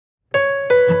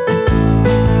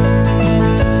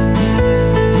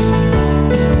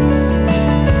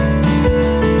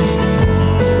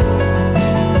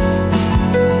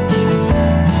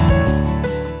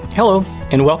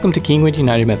and welcome to Kingwood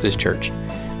United Methodist Church.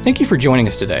 Thank you for joining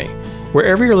us today.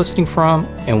 Wherever you're listening from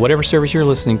and whatever service you're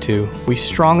listening to, we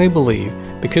strongly believe,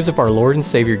 because of our Lord and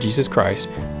Savior Jesus Christ,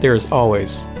 there is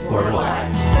always more to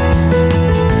life.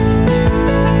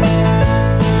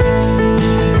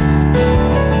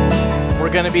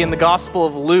 We're going to be in the Gospel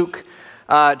of Luke,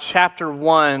 chapter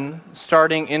 1,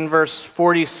 starting in verse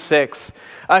 46.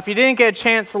 If you didn't get a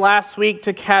chance last week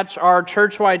to catch our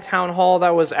church-wide town hall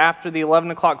that was after the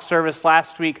 11 o'clock service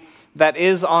last week, that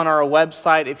is on our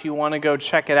website if you want to go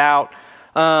check it out.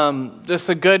 Just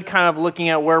a good kind of looking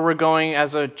at where we're going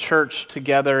as a church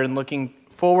together and looking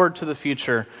forward to the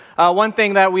future. One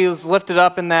thing that we was lifted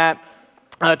up in that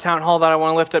town hall that I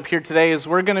want to lift up here today is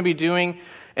we're going to be doing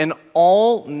an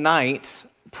all-night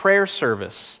prayer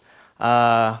service.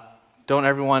 Don't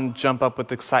everyone jump up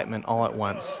with excitement all at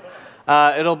once.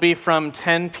 It'll be from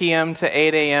 10 p.m. to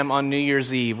 8 a.m. on New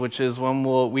Year's Eve, which is when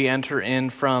we enter in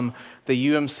from the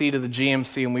UMC to the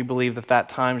GMC, and we believe that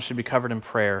time should be covered in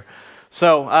prayer.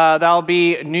 So that'll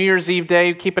be New Year's Eve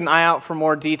day. Keep an eye out for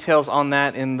more details on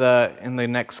that in the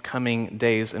next coming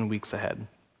days and weeks ahead.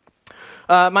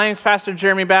 My name is Pastor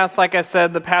Jeremy Bass. Like I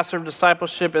said, the pastor of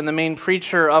discipleship and the main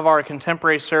preacher of our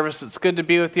contemporary service. It's good to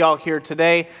be with y'all here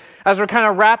today as we're kind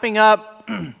of wrapping up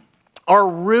our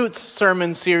Roots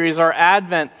sermon series, our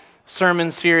Advent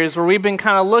sermon series, where we've been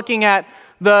kind of looking at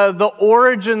the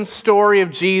origin story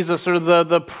of Jesus, or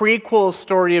the prequel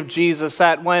story of Jesus,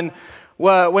 that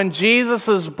when Jesus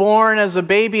was born as a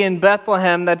baby in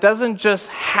Bethlehem, that doesn't just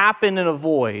happen in a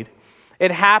void.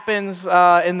 It happens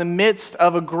in the midst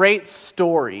of a great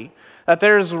story, that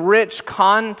there's rich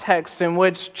context in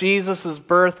which Jesus'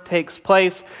 birth takes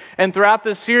place. And throughout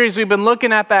this series, we've been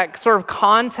looking at that sort of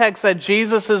context that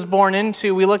Jesus is born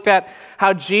into. We looked at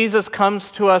how Jesus comes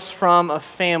to us from a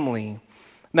family. And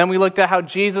then we looked at how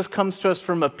Jesus comes to us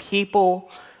from a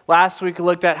people. Last week, we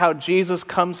looked at how Jesus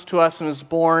comes to us and is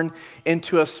born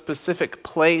into a specific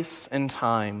place and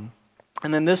time.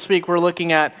 And then this week, we're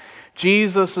looking at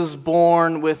Jesus is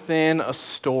born within a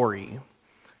story.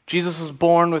 Jesus is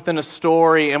born within a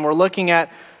story, and we're looking at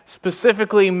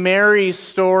specifically Mary's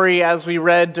story as we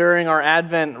read during our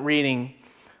Advent reading,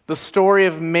 the story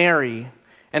of Mary,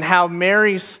 and how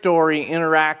Mary's story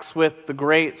interacts with the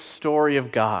great story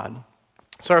of God.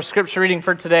 So our scripture reading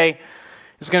for today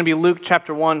is going to be Luke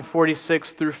chapter 1,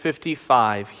 46 through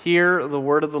 55. Hear the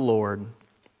word of the Lord.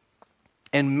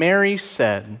 And Mary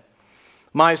said,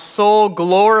 "My soul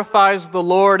glorifies the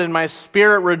Lord, and my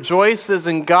spirit rejoices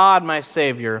in God my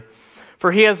Savior.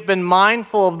 For he has been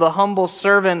mindful of the humble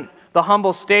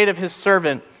state of his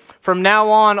servant. From now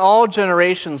on, all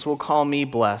generations will call me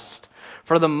blessed.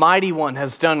 For the Mighty One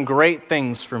has done great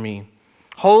things for me.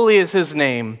 Holy is his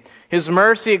name. His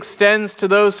mercy extends to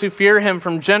those who fear him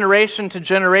from generation to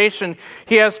generation.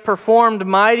 He has performed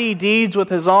mighty deeds with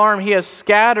his arm. He has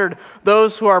scattered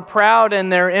those who are proud in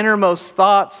their innermost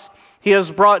thoughts. He has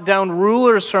brought down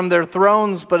rulers from their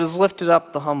thrones, but has lifted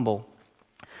up the humble.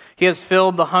 He has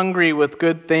filled the hungry with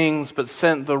good things, but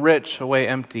sent the rich away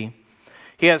empty.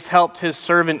 He has helped his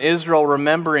servant Israel,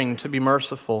 remembering to be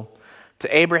merciful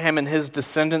to Abraham and his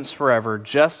descendants forever,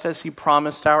 just as he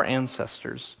promised our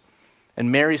ancestors."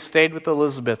 And Mary stayed with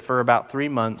Elizabeth for about 3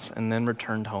 months and then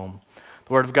returned home.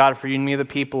 The word of God for you and me, the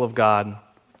people of God.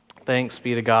 Thanks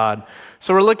be to God.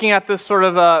 So we're looking at this sort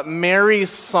of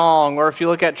Mary's song, or if you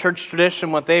look at church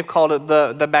tradition, what they've called it,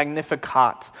 the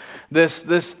Magnificat.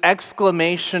 This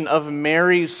exclamation of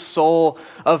Mary's soul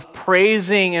of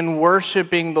praising and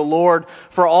worshiping the Lord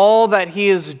for all that he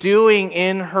is doing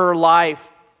in her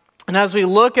life. And as we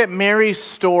look at Mary's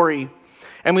story,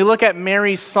 and we look at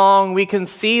Mary's song, we can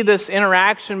see this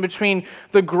interaction between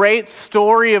the great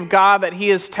story of God that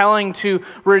he is telling to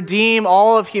redeem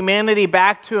all of humanity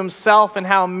back to himself, and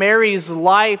how Mary's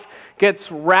life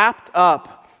gets wrapped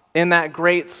up in that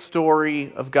great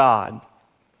story of God.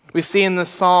 We see in this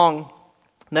song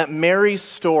that Mary's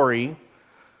story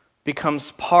becomes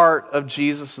part of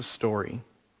Jesus' story.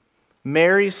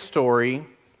 Mary's story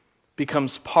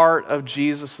becomes part of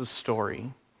Jesus'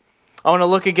 story. I want to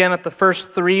look again at the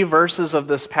first 3 verses of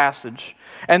this passage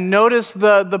and notice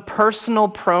the personal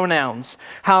pronouns,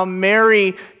 how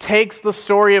Mary takes the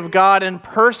story of God and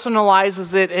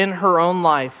personalizes it in her own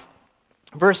life.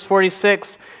 Verse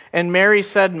 46, "And Mary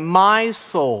said, 'My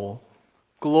soul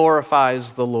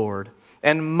glorifies the Lord,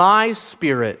 and my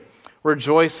spirit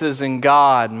rejoices in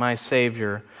God, my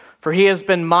Savior. For he has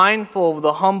been mindful of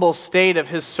the humble state of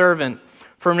his servant.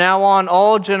 From now on,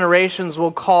 all generations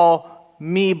will call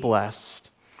me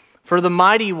blessed. For the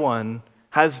Mighty One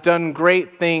has done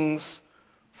great things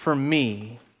for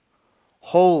me.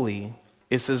 Holy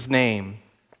is his name.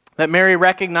 That Mary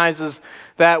recognizes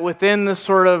that within this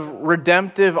sort of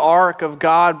redemptive arc of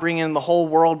God bringing the whole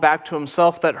world back to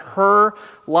himself, that her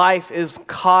life is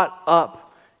caught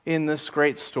up in this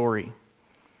great story.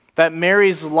 That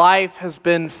Mary's life has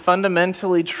been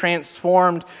fundamentally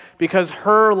transformed because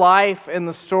her life and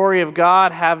the story of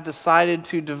God have decided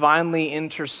to divinely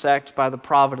intersect by the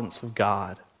providence of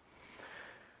God.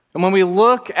 And when we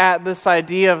look at this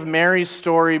idea of Mary's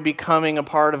story becoming a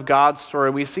part of God's story,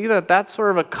 we see that that's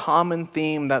sort of a common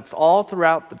theme that's all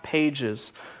throughout the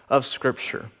pages of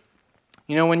Scripture.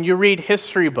 You know, when you read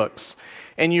history books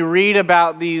and you read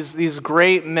about these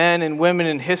great men and women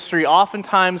in history,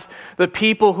 oftentimes the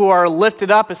people who are lifted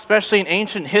up, especially in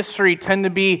ancient history, tend to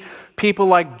be people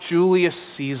like Julius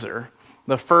Caesar,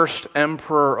 the first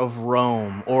emperor of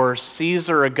Rome, or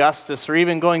Caesar Augustus, or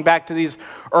even going back to these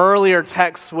earlier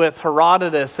texts with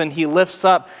Herodotus, and he lifts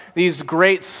up these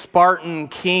great Spartan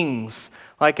kings,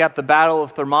 like at the Battle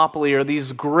of Thermopylae, or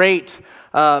these great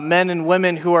men and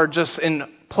women who are just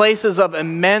in places of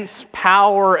immense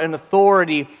power and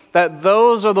authority, that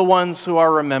those are the ones who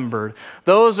are remembered.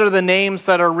 Those are the names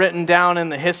that are written down in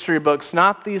the history books,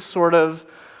 not these sort of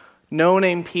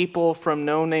no-name people from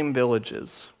no-name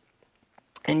villages.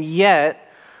 And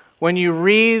yet, when you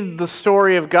read the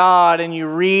story of God and you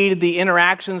read the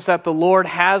interactions that the Lord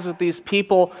has with these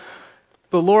people,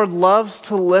 the Lord loves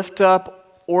to lift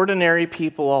up ordinary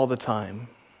people all the time.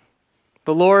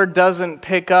 The Lord doesn't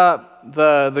pick up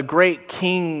the great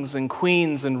kings and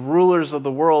queens and rulers of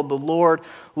the world. The Lord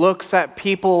looks at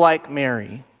people like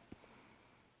Mary,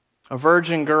 a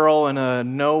virgin girl in a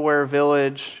nowhere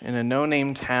village, in a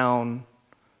no-name town,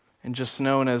 and just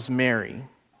known as Mary,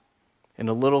 in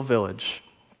a little village.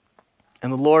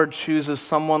 And the Lord chooses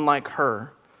someone like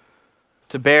her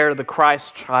to bear the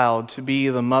Christ child, to be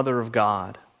the mother of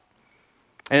God.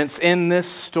 And it's in this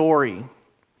story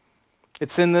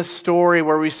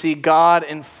where we see God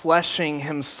enfleshing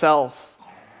himself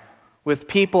with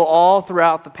people all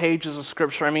throughout the pages of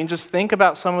Scripture. I mean, just think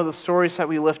about some of the stories that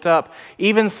we lift up.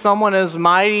 Even someone as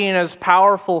mighty and as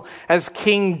powerful as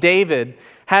King David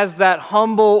has that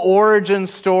humble origin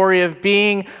story of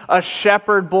being a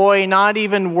shepherd boy, not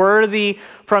even worthy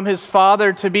from his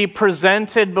father to be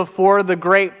presented before the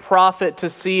great prophet to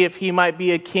see if he might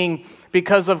be a king,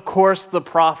 because of course the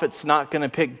prophet's not going to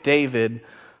pick David,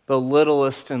 the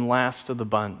littlest and last of the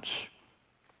bunch.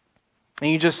 And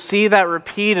you just see that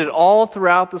repeated all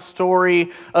throughout the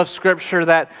story of Scripture,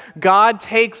 that God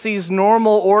takes these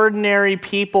normal, ordinary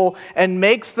people and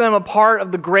makes them a part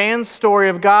of the grand story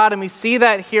of God. And we see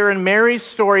that here in Mary's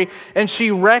story, and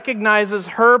she recognizes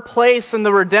her place in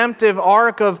the redemptive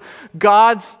arc of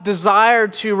God's desire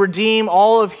to redeem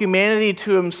all of humanity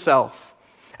to himself.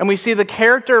 And we see the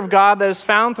character of God that is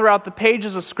found throughout the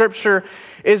pages of Scripture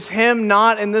is him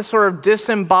not in this sort of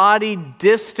disembodied,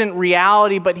 distant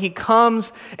reality, but he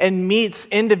comes and meets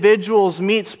individuals,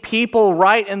 meets people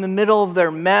right in the middle of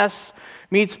their mess,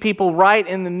 meets people right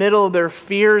in the middle of their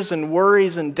fears and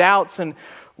worries and doubts, and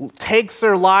takes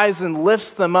their lives and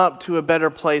lifts them up to a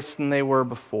better place than they were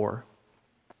before.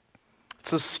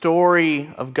 It's a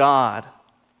story of God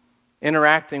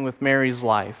interacting with Mary's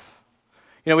life.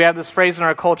 You know, we have this phrase in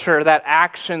our culture that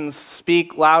actions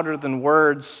speak louder than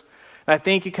words. And I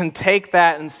think you can take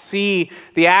that and see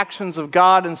the actions of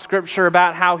God in Scripture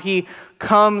about how he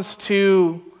comes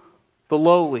to the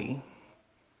lowly.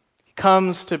 He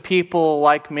comes to people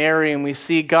like Mary, and we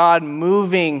see God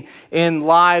moving in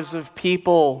lives of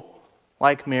people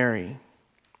like Mary.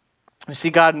 We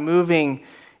see God moving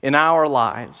in our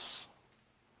lives.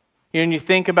 You know, and you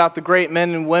think about the great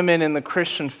men and women in the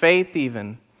Christian faith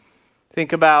even.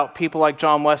 Think about people like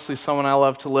John Wesley, someone I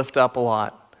love to lift up a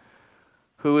lot,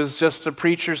 who was just a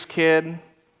preacher's kid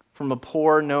from a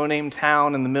poor, no-name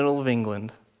town in the middle of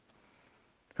England,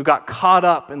 who got caught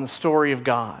up in the story of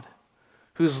God,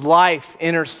 whose life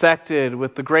intersected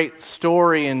with the great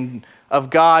story of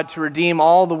God to redeem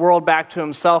all the world back to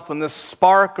himself. And this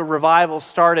spark of revival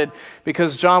started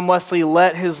because John Wesley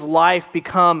let his life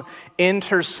become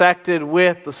intersected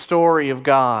with the story of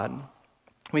God.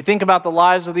 We think about the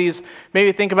lives of these,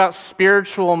 maybe think about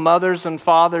spiritual mothers and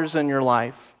fathers in your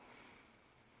life,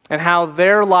 and how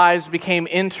their lives became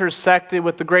intersected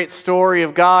with the great story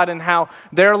of God, and how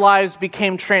their lives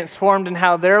became transformed, and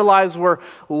how their lives were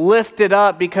lifted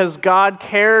up because God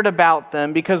cared about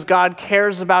them, because God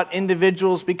cares about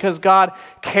individuals, because God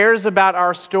cares about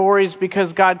our stories,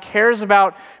 because God cares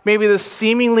about maybe the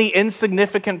seemingly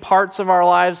insignificant parts of our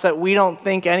lives that we don't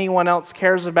think anyone else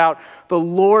cares about. The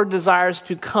Lord desires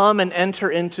to come and enter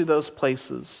into those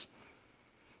places.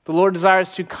 The Lord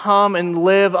desires to come and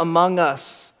live among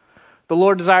us. The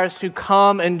Lord desires to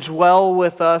come and dwell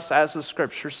with us, as the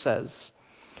Scripture says.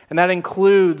 And that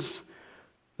includes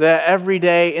the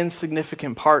everyday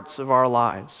insignificant parts of our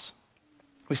lives.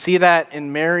 We see that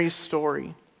in Mary's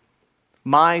story.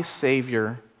 My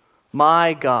Savior,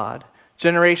 my God.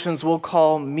 Generations will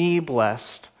call me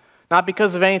blessed. Not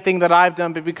because of anything that I've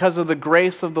done, but because of the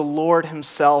grace of the Lord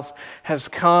himself has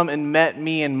come and met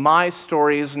me, and my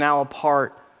story is now a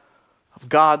part of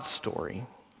God's story.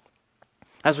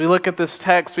 As we look at this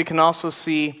text, we can also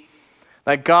see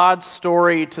that God's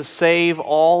story to save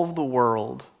all of the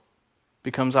world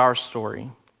becomes our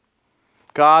story.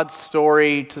 God's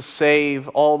story to save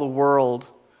all the world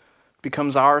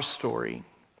becomes our story.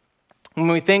 When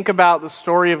we think about the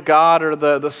story of God or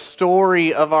the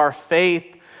story of our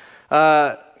faith,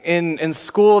 in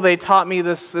school they taught me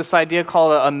this idea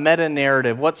called a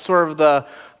meta-narrative. What's sort of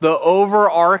the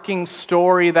overarching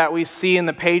story that we see in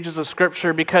the pages of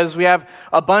Scripture, because we have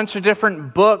a bunch of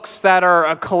different books that are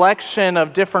a collection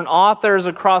of different authors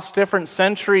across different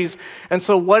centuries. And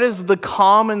so what is the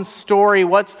common story?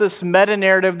 What's this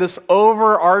meta-narrative, this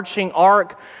overarching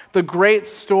arc, the great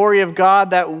story of God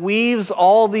that weaves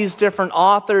all these different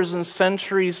authors and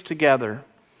centuries together?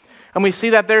 And we see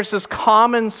that there's this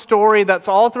common story that's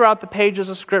all throughout the pages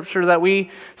of Scripture that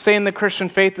we say in the Christian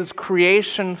faith is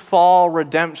creation, fall,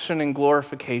 redemption, and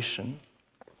glorification.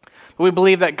 We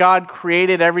believe that God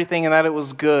created everything and that it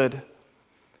was good, and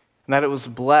that it was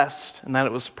blessed, and that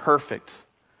it was perfect.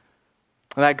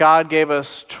 And that God gave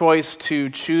us choice to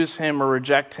choose him or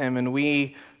reject him, and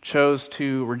we chose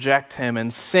to reject him,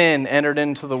 and sin entered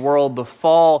into the world, the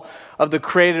fall of the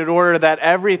created order, that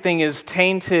everything is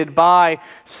tainted by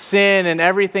sin and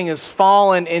everything is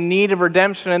fallen in need of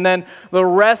redemption. And then the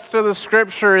rest of the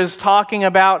Scripture is talking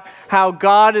about how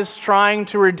God is trying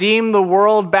to redeem the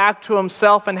world back to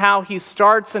himself, and how he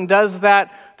starts and does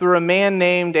that through a man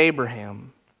named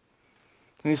Abraham.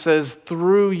 And he says,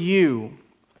 through you,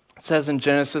 it says in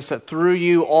Genesis that through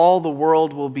you all the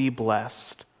world will be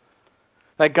blessed.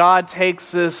 That God takes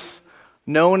this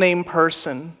no-name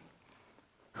person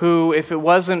who, if it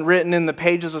wasn't written in the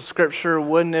pages of Scripture,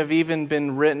 wouldn't have even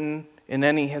been written in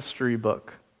any history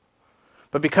book.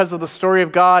 But because of the story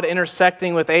of God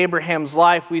intersecting with Abraham's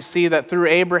life, we see that through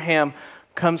Abraham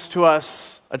comes to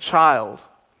us a child,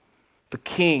 the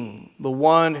King, the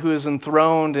one who is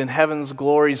enthroned in heaven's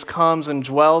glories, comes and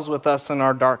dwells with us in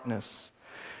our darkness.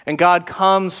 And God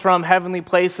comes from heavenly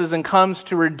places and comes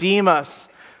to redeem us,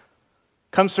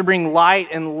 comes to bring light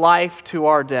and life to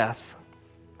our death,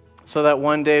 so that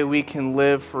one day we can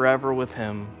live forever with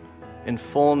him in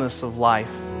fullness of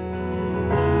life.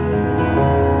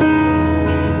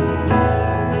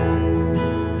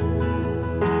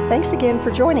 Thanks again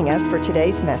for joining us for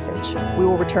today's message. We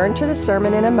will return to the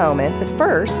sermon in a moment, but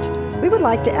first, we would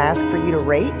like to ask for you to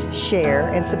rate, share,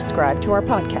 and subscribe to our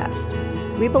podcast.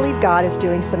 We believe God is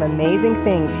doing some amazing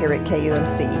things here at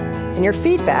KUMC, and your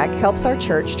feedback helps our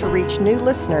church to reach new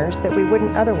listeners that we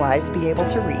wouldn't otherwise be able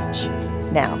to reach.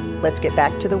 Now, let's get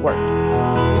back to the work.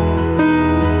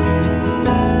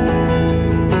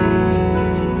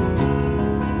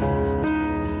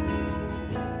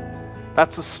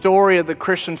 That's the story of the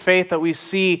Christian faith that we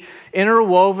see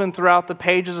interwoven throughout the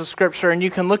pages of Scripture, and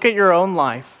you can look at your own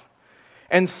life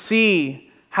and see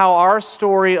how our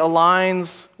story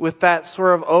aligns with that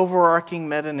sort of overarching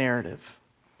meta-narrative.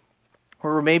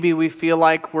 Or maybe we feel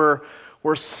like we're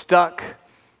stuck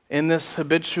in this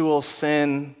habitual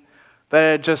sin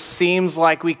that it just seems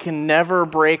like we can never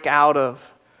break out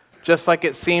of, just like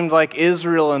it seemed like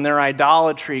Israel and their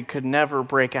idolatry could never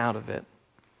break out of it.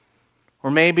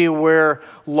 Or maybe we're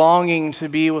longing to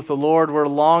be with the Lord, we're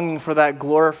longing for that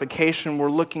glorification, we're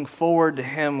looking forward to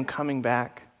him coming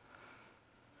back.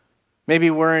 Maybe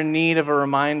we're in need of a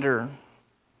reminder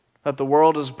that the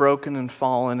world is broken and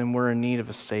fallen and we're in need of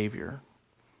a Savior.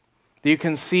 You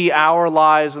can see our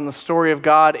lives and the story of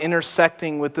God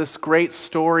intersecting with this great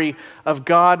story of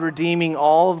God redeeming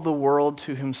all of the world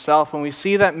to himself. And we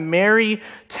see that Mary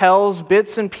tells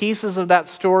bits and pieces of that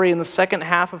story in the second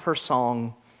half of her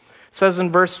song. It says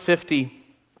in verse 50,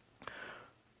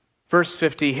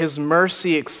 his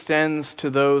mercy extends to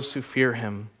those who fear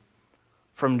him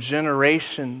from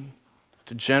generation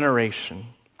to generation.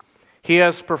 He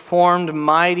has performed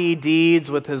mighty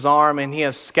deeds with his arm, and he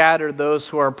has scattered those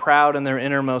who are proud in their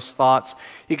innermost thoughts.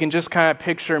 You can just kind of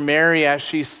picture Mary as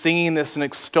she's singing this and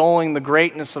extolling the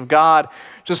greatness of God,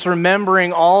 just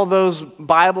remembering all those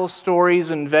Bible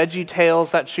stories and Veggie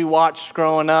Tales that she watched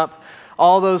growing up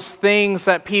all those things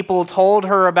that people told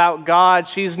her about God,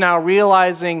 she's now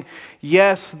realizing,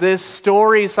 yes, this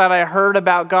stories that I heard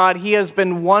about God, He has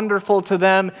been wonderful to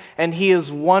them, and He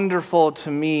is wonderful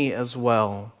to me as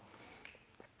well.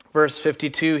 Verse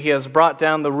 52, He has brought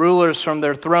down the rulers from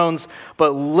their thrones,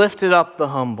 but lifted up the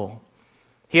humble.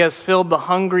 He has filled the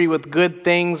hungry with good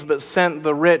things, but sent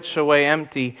the rich away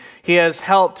empty. He has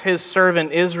helped His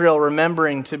servant Israel,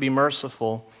 remembering to be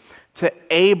merciful to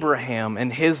Abraham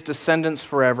and his descendants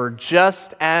forever,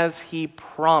 just as He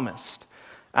promised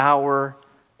our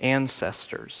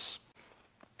ancestors.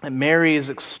 And Mary is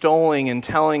extolling and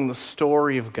telling the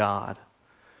story of God,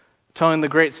 telling the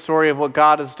great story of what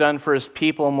God has done for His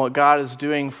people and what God is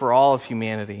doing for all of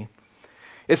humanity.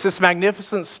 It's this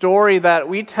magnificent story that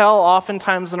we tell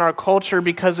oftentimes in our culture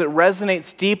because it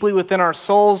resonates deeply within our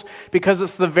souls, because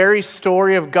it's the very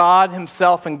story of God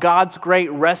Himself and God's great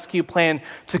rescue plan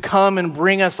to come and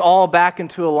bring us all back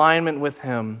into alignment with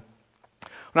Him.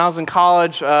 When I was in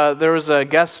college, there was a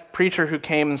guest preacher who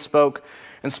came and spoke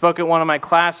at one of my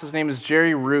classes. His name is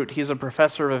Jerry Root. He's a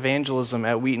professor of evangelism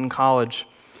at Wheaton College.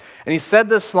 And he said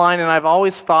this line, and I've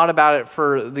always thought about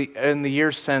it in the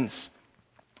years since.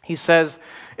 He says,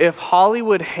 if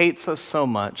Hollywood hates us so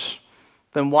much,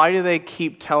 then why do they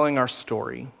keep telling our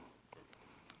story?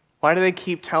 Why do they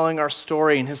keep telling our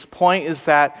story? And his point is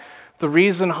that the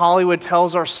reason Hollywood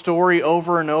tells our story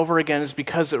over and over again is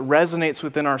because it resonates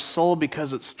within our soul,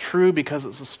 because it's true, because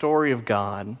it's a story of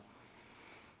God.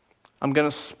 I'm going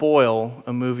to spoil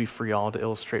a movie for y'all to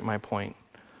illustrate my point.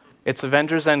 It's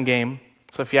Avengers Endgame.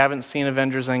 So if you haven't seen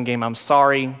Avengers Endgame, I'm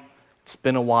sorry. It's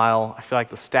been a while. I feel like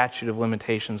the statute of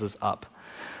limitations is up.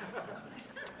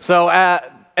 So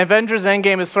Avengers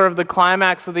Endgame is sort of the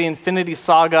climax of the Infinity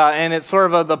Saga, and it's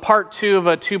sort of the part two of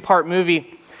a two-part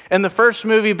movie. In the first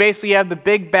movie, basically you have the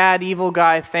big bad evil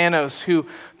guy Thanos who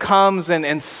comes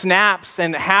and snaps,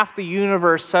 and half the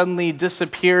universe suddenly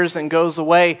disappears and goes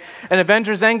away. And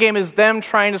Avengers Endgame is them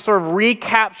trying to sort of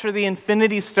recapture the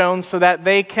Infinity Stones so that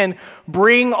they can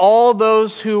bring all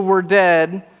those who were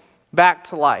dead back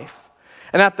to life.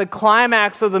 And at the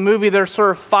climax of the movie, they're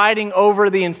sort of fighting over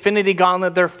the Infinity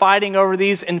Gauntlet. They're fighting over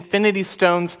these Infinity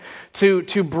Stones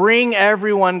to bring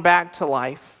everyone back to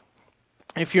life.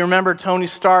 If you remember Tony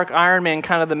Stark, Iron Man,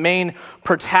 kind of the main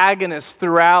protagonist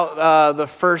throughout the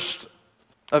first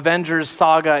Avengers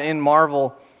saga in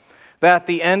Marvel, that at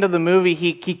the end of the movie,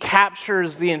 he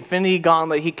captures the Infinity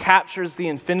Gauntlet, he captures the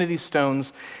Infinity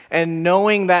Stones, and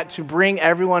knowing that to bring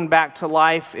everyone back to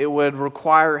life, it would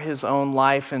require his own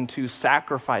life and to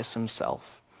sacrifice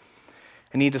himself.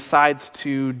 And he decides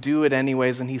to do it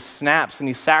anyways, and he snaps and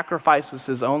he sacrifices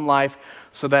his own life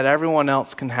so that everyone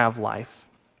else can have life.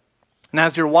 And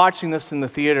as you're watching this in the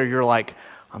theater, you're like,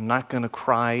 I'm not going to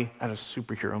cry at a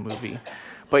superhero movie.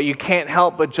 But you can't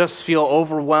help but just feel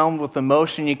overwhelmed with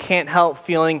emotion. You can't help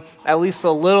feeling at least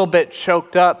a little bit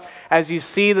choked up as you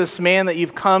see this man that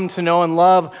you've come to know and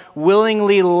love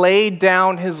willingly lay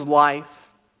down his life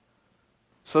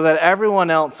so that everyone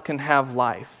else can have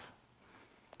life.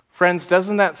 Friends,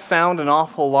 doesn't that sound an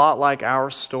awful lot like our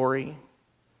story?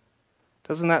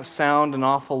 Doesn't that sound an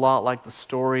awful lot like the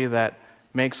story that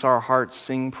makes our hearts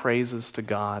sing praises to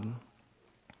God?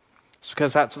 It's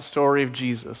because that's the story of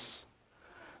Jesus.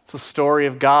 It's the story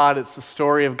of God. It's the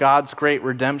story of God's great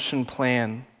redemption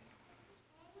plan.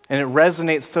 And it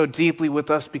resonates so deeply with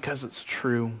us because it's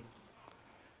true.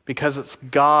 Because it's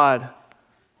God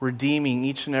redeeming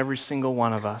each and every single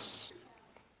one of us.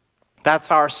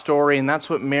 That's our story, and that's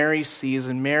what Mary sees,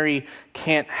 and Mary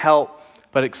can't help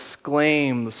but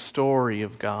exclaim the story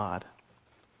of God.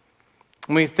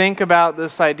 When we think about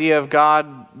this idea of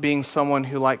God being someone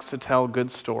who likes to tell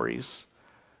good stories,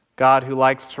 God who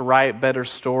likes to write better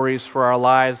stories for our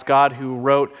lives, God who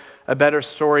wrote a better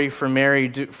story for Mary,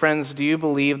 friends, do you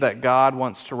believe that God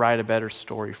wants to write a better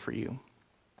story for you?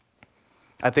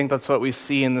 I think that's what we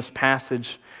see in this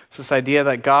passage. It's this idea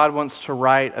that God wants to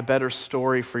write a better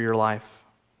story for your life.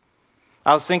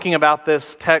 I was thinking about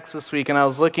this text this week, and I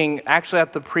was looking actually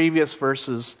at the previous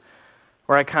verses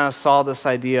where I kind of saw this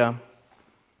idea.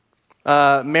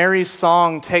 Mary's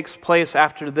song takes place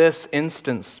after this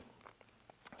instance,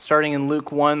 starting in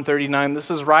Luke 1:39. This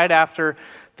is right after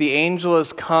the angel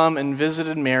has come and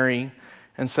visited Mary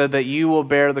and said that you will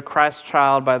bear the Christ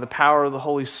child by the power of the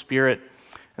Holy Spirit.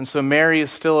 And so Mary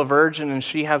is still a virgin and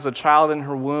she has a child in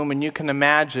her womb, and you can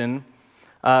imagine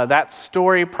that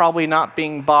story probably not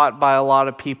being bought by a lot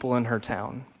of people in her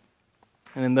town.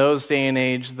 And in those day and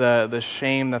age, the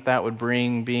shame that would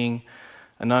bring being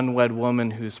an unwed woman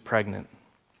who's pregnant.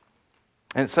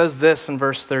 And it says this in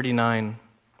verse 39.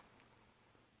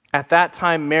 At that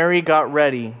time, Mary got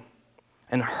ready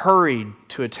and hurried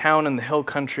to a town in the hill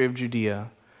country of Judea.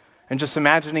 And just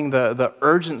imagining the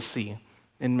urgency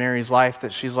in Mary's life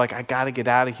that she's like, I got to get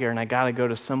out of here and I got to go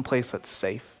to someplace that's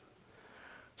safe.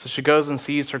 So she goes and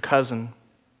sees her cousin.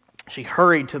 She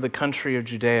hurried to the country of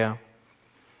Judea.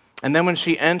 And then when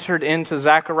she entered into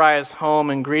Zechariah's home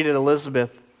and greeted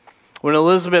Elizabeth, when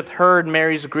Elizabeth heard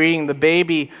Mary's greeting, the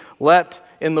baby leapt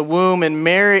in the womb,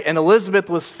 and Elizabeth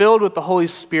was filled with the Holy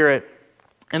Spirit.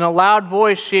 In a loud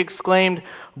voice she exclaimed,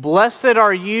 "Blessed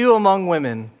are you among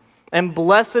women, and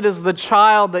blessed is the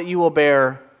child that you will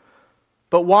bear.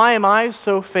 But why am I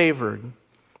so favored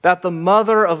that the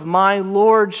mother of my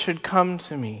Lord should come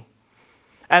to me?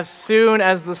 As soon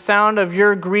as the sound of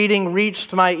your greeting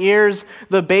reached my ears,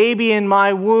 the baby in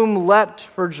my womb leapt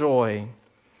for joy.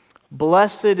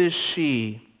 Blessed is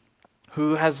she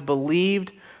who has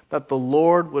believed that the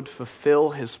Lord would fulfill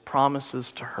his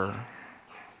promises to her.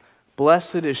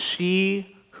 Blessed is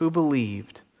she who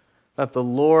believed that the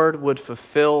Lord would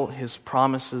fulfill his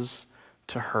promises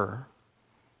to her."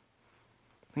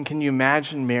 And can you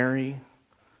imagine Mary?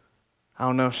 I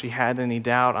don't know if she had any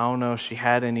doubt. I don't know if she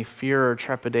had any fear or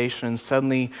trepidation. And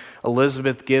suddenly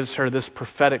Elizabeth gives her this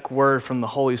prophetic word from the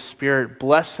Holy Spirit.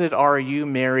 Blessed are you,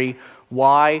 Mary.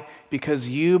 Why? Because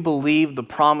you believe the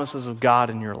promises of God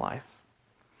in your life.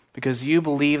 Because you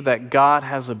believe that God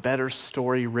has a better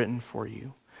story written for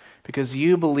you. Because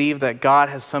you believe that God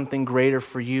has something greater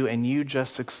for you and you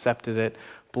just accepted it.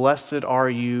 Blessed are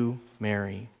you,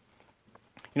 Mary.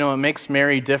 You know, what makes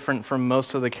Mary different from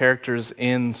most of the characters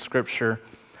in Scripture?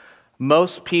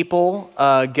 Most people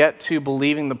get to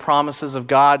believing the promises of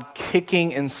God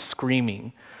kicking and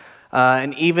screaming.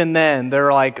 And even then, there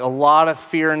are like a lot of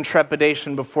fear and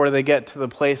trepidation before they get to the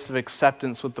place of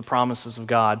acceptance with the promises of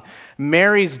God.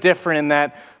 Mary's different in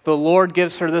that the Lord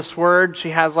gives her this word. She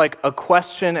has like a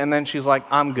question, and then she's like,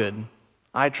 I'm good.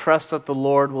 I trust that the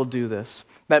Lord will do this.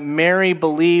 That Mary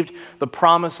believed the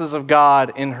promises of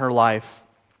God in her life.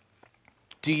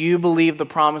 Do you believe the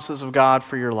promises of God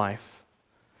for your life?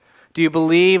 Do you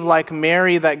believe, like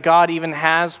Mary, that God even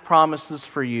has promises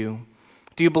for you?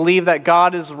 Do you believe that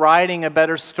God is writing a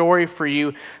better story for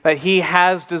you, that he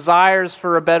has desires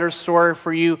for a better story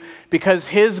for you, because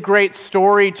his great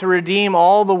story to redeem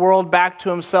all the world back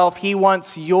to himself, he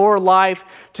wants your life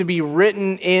to be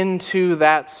written into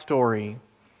that story?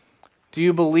 Do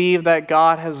you believe that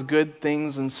God has good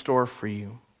things in store for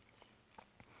you?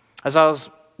 As I was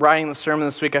writing the sermon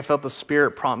this week, I felt the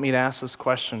Spirit prompt me to ask this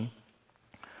question.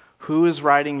 Who is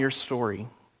writing your story?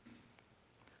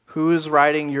 Who is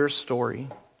writing your story?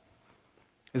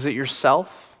 Is it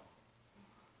yourself?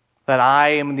 That I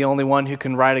am the only one who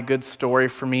can write a good story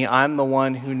for me. I'm the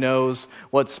one who knows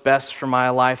what's best for my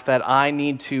life. That I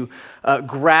need to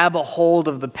grab a hold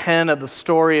of the pen of the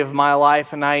story of my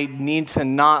life, and I need to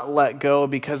not let go,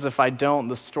 because if I don't,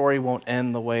 the story won't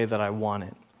end the way that I want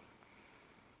it.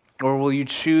 Or will you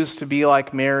choose to be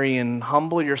like Mary and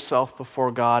humble yourself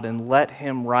before God and let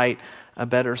him write a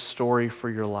better story for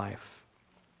your life?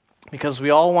 Because we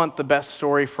all want the best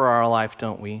story for our life,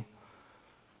 don't we?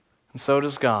 And so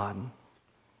does God.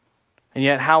 And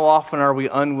yet, how often are we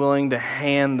unwilling to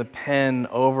hand the pen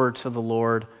over to the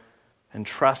Lord and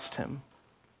trust him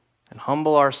and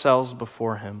humble ourselves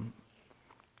before him?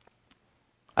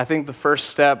 I think the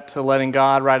first step to letting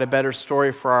God write a better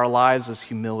story for our lives is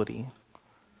humility.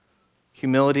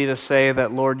 Humility to say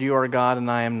that, Lord, you are God and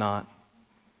I am not.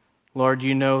 Lord,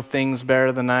 you know things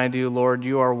better than I do. Lord,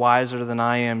 you are wiser than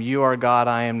I am. You are God,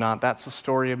 I am not. That's the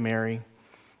story of Mary.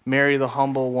 Mary, the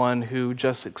humble one who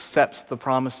just accepts the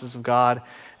promises of God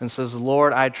and says,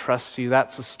 Lord, I trust you.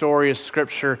 That's the story of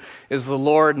Scripture, is the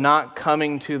Lord not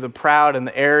coming to the proud and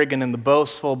the arrogant and the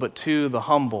boastful, but to the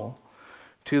humble,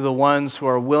 to the ones who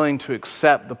are willing to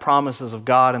accept the promises of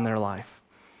God in their life.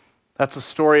 That's the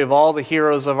story of all the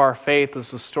heroes of our faith.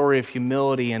 It's the story of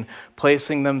humility and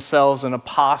placing themselves in a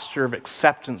posture of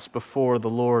acceptance before the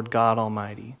Lord God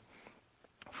Almighty.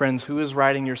 Friends, who is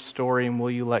writing your story, and will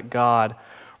you let God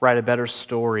write a better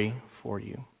story for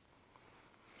you?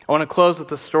 I want to close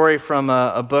with a story from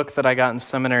a book that I got in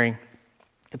seminary.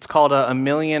 It's called A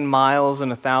Million Miles in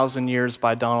 1,000 Years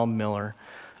by Donald Miller.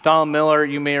 Donald Miller,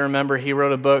 you may remember, he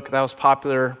wrote a book that was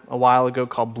popular a while ago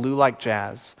called Blue Like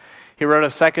Jazz. He wrote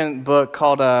a second book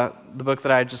called the book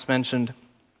that I just mentioned.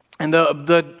 And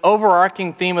the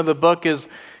overarching theme of the book is,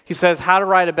 he says, how to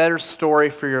write a better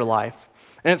story for your life.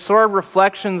 And it's sort of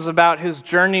reflections about his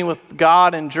journey with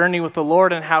God and journey with the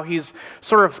Lord, and how he's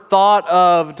sort of thought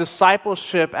of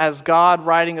discipleship as God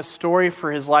writing a story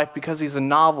for his life, because he's a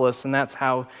novelist, and that's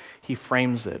how he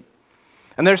frames it.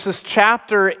 And there's this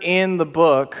chapter in the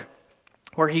book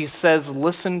where he says,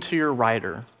 listen to your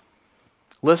writer.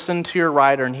 Listen to your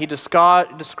writer. And he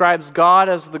describes God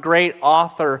as the great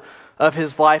author of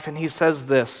his life, and he says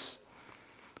this: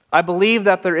 I believe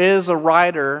that there is a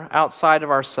writer outside of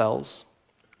ourselves,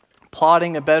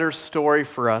 plotting a better story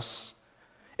for us,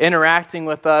 interacting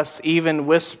with us, even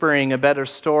whispering a better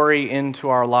story into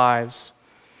our lives.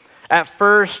 At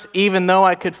first, even though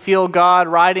I could feel God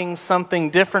writing something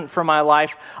different for my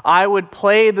life, I would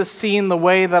play the scene the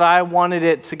way that I wanted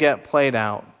it to get played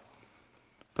out.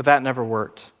 But that never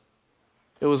worked.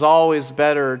 It was always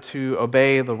better to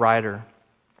obey the writer,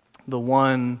 the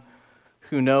one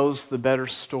who knows the better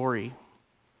story.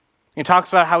 He talks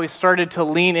about how he started to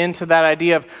lean into that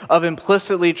idea of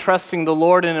implicitly trusting the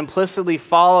Lord and implicitly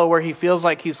follow where he feels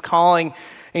like he's calling.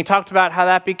 And he talked about how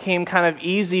that became kind of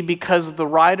easy because the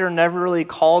writer never really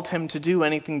called him to do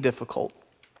anything difficult.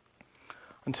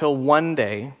 Until one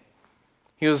day,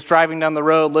 he was driving down the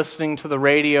road listening to the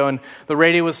radio, and the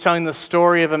radio was telling the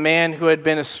story of a man who had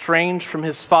been estranged from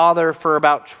his father for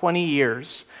about 20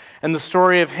 years. And the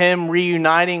story of him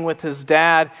reuniting with his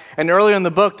dad. And earlier in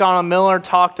the book, Donald Miller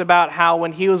talked about how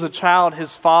when he was a child,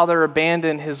 his father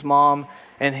abandoned his mom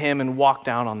and him and walked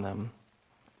out on them.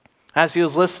 As he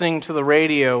was listening to the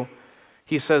radio,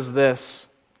 he says this: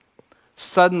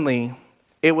 suddenly,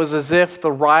 it was as if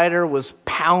the writer was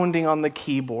pounding on the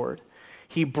keyboard.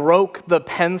 He broke the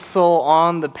pencil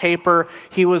on the paper.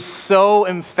 He was so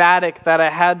emphatic that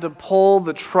I had to pull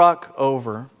the truck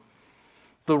over.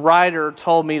 The writer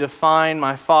told me to find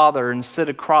my father and sit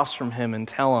across from him and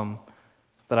tell him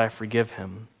that I forgive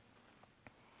him.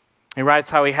 He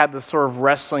writes how he had this sort of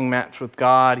wrestling match with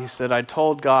God. He said, I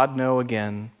told God no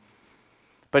again.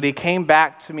 But he came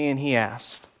back to me and he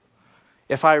asked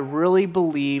if I really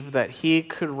believed that he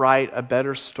could write a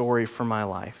better story for my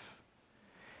life.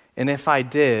 And if I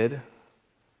did,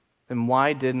 then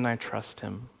why didn't I trust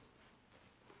him?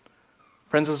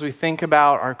 Friends, as we think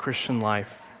about our Christian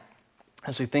life,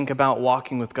 as we think about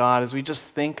walking with God, as we just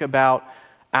think about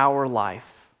our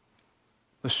life,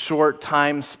 the short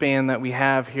time span that we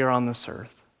have here on this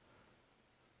earth,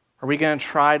 are we going to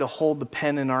try to hold the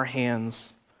pen in our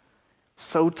hands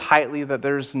so tightly that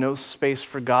there's no space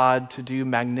for God to do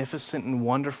magnificent and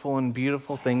wonderful and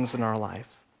beautiful things in our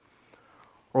life?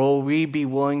 Or will we be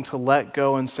willing to let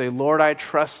go and say, Lord, I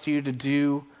trust you to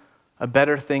do a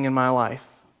better thing in my life.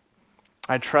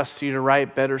 I trust you to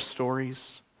write better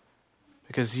stories,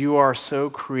 because you are so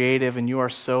creative and you are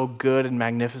so good and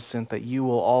magnificent that you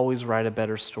will always write a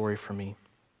better story for me.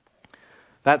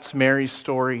 That's Mary's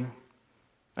story.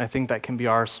 I think that can be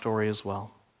our story as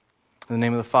well. In the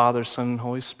name of the Father, Son, and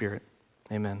Holy Spirit,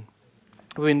 amen.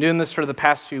 We've been doing this for the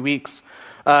past few weeks,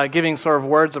 giving sort of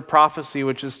words of prophecy,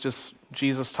 which is just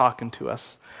Jesus talking to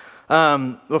us.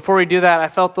 Before we do that, I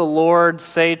felt the Lord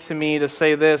say to me to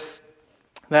say this,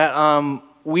 that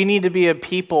we need to be a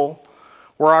people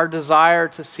where our desire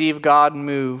to see God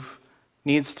move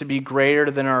needs to be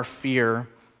greater than our fear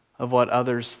of what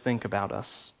others think about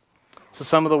us. So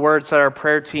some of the words that our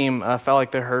prayer team felt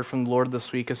like they heard from the Lord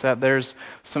this week is that there's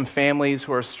some families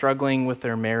who are struggling with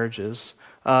their marriages,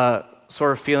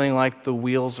 sort of feeling like the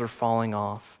wheels are falling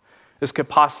off. This could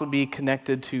possibly be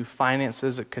connected to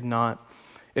finances. It could not.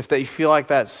 If you feel like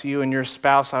that's you and your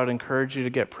spouse, I would encourage you to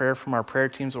get prayer from our prayer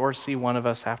teams or see one of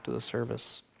us after the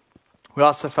service. We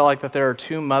also felt like that there are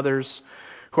two mothers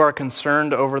who are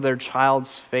concerned over their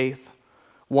child's faith.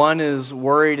 One is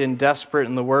worried and desperate,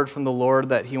 and the word from the Lord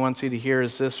that he wants you to hear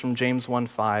is this from James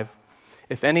 1:5.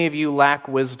 If any of you lack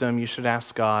wisdom, you should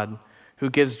ask God, who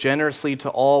gives generously to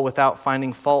all without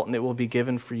finding fault, and it will be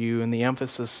given for you. And the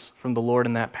emphasis from the Lord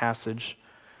in that passage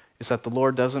is that the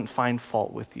Lord doesn't find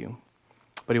fault with you,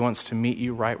 but he wants to meet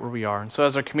you right where we are. And so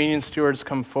as our communion stewards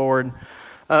come forward,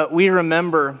 we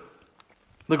remember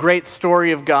the great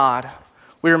story of God.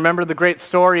 We remember the great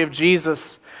story of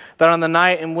Jesus, that on the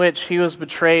night in which he was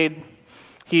betrayed,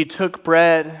 he took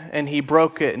bread and he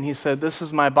broke it, and he said, this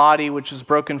is my body which is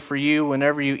broken for you.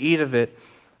 Whenever you eat of it,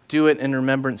 do it in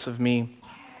remembrance of me.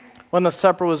 When the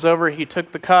supper was over, he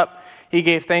took the cup, he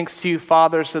gave thanks to you,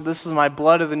 Father, said, this is my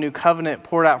blood of the new covenant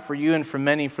poured out for you and for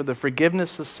many for the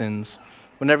forgiveness of sins.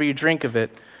 Whenever you drink of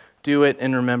it, do it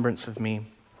in remembrance of me.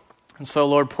 And so,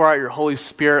 Lord, pour out your Holy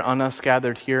Spirit on us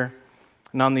gathered here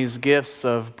and on these gifts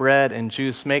of bread and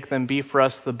juice. Make them be for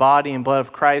us the body and blood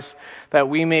of Christ, that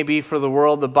we may be for the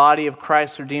world the body of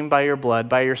Christ redeemed by your blood.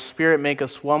 By your Spirit, make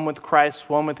us one with Christ,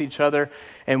 one with each other,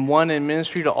 and one in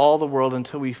ministry to all the world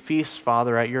until we feast,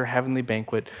 Father, at your heavenly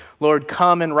banquet. Lord,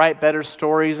 come and write better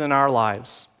stories in our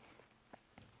lives.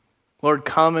 Lord,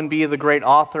 come and be the great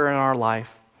author in our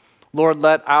life. Lord,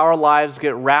 let our lives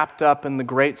get wrapped up in the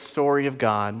great story of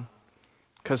God,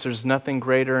 because there's nothing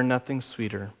greater and nothing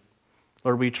sweeter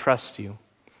Lord, we trust you.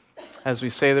 As we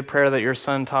say the prayer that your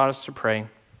Son taught us to pray,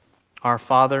 Our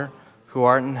Father, who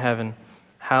art in heaven,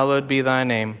 hallowed be thy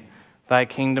name. Thy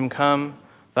kingdom come,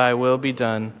 thy will be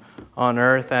done, on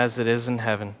earth as it is in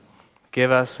heaven.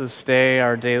 Give us this day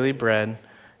our daily bread,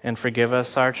 and forgive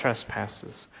us our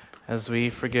trespasses, as we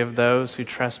forgive those who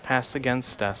trespass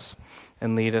against us.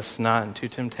 And lead us not into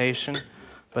temptation,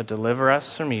 but deliver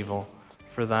us from evil.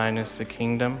 For thine is the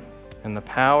kingdom, and the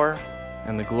power,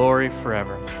 and the glory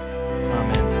forever.